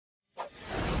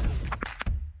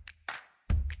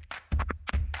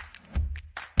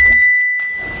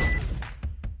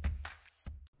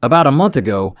About a month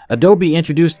ago, Adobe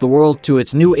introduced the world to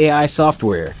its new AI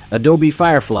software, Adobe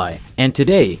Firefly, and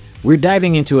today, we're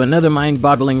diving into another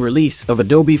mind-boggling release of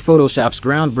Adobe Photoshop's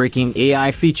groundbreaking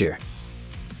AI feature.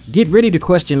 Get ready to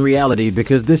question reality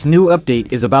because this new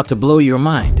update is about to blow your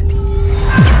mind.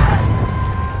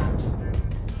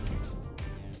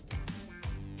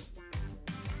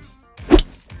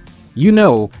 You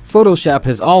know, Photoshop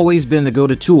has always been the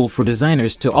go-to tool for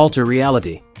designers to alter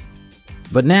reality.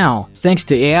 But now, thanks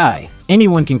to AI,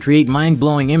 anyone can create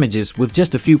mind-blowing images with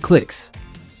just a few clicks.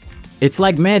 It's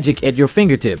like magic at your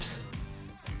fingertips.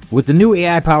 With the new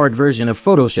AI-powered version of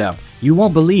Photoshop, you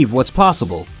won't believe what's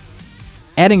possible.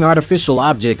 Adding artificial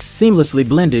objects seamlessly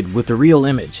blended with the real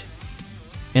image.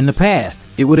 In the past,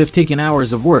 it would have taken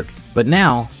hours of work, but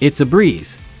now, it's a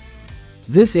breeze.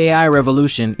 This AI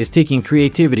revolution is taking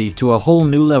creativity to a whole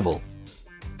new level.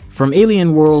 From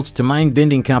alien worlds to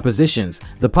mind-bending compositions,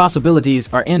 the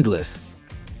possibilities are endless.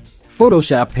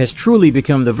 Photoshop has truly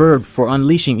become the verb for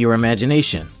unleashing your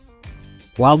imagination.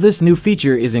 While this new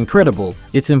feature is incredible,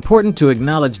 it's important to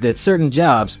acknowledge that certain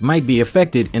jobs might be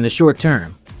affected in the short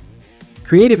term.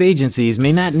 Creative agencies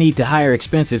may not need to hire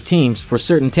expensive teams for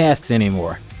certain tasks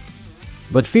anymore.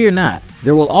 But fear not,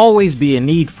 there will always be a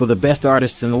need for the best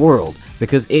artists in the world,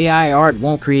 because AI art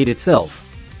won't create itself.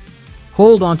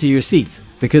 Hold on to your seats,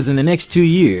 because in the next 2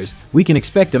 years, we can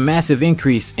expect a massive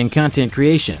increase in content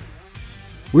creation.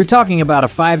 We're talking about a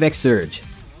 5x surge.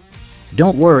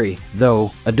 Don't worry,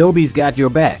 though, Adobe's got your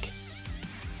back.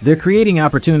 They're creating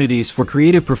opportunities for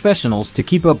creative professionals to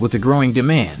keep up with the growing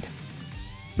demand.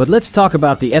 But let's talk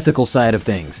about the ethical side of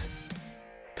things.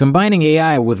 Combining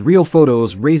AI with real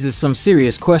photos raises some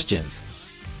serious questions.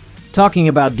 Talking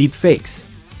about deepfakes.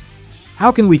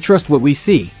 How can we trust what we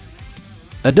see?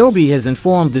 Adobe has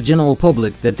informed the general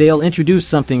public that they'll introduce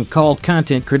something called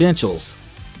content credentials.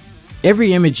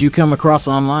 Every image you come across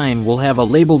online will have a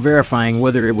label verifying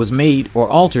whether it was made or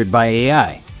altered by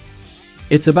AI.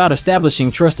 It's about establishing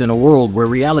trust in a world where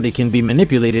reality can be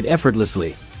manipulated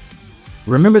effortlessly.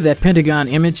 Remember that Pentagon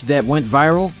image that went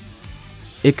viral?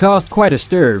 It caused quite a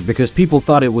stir because people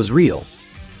thought it was real.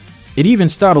 It even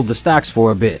startled the stocks for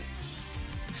a bit.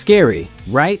 Scary,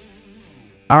 right?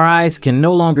 Our eyes can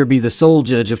no longer be the sole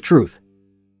judge of truth.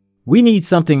 We need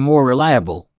something more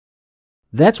reliable.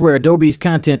 That's where Adobe's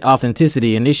Content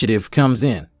Authenticity Initiative comes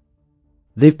in.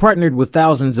 They've partnered with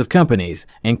thousands of companies,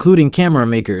 including camera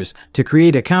makers, to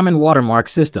create a common watermark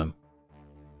system.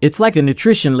 It's like a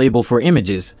nutrition label for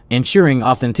images, ensuring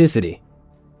authenticity.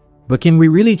 But can we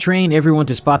really train everyone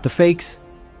to spot the fakes?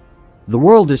 The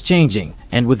world is changing,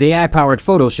 and with AI-powered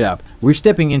Photoshop, we're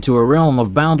stepping into a realm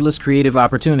of boundless creative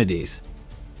opportunities.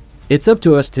 It's up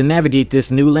to us to navigate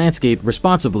this new landscape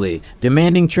responsibly,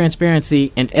 demanding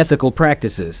transparency and ethical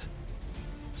practices.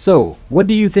 So, what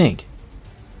do you think?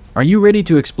 Are you ready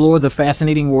to explore the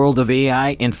fascinating world of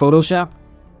AI in Photoshop?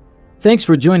 Thanks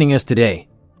for joining us today.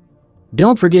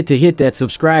 Don't forget to hit that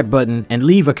subscribe button and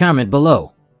leave a comment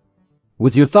below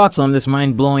with your thoughts on this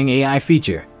mind-blowing AI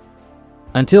feature.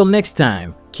 Until next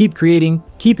time, keep creating,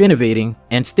 keep innovating,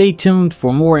 and stay tuned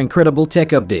for more incredible tech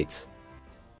updates.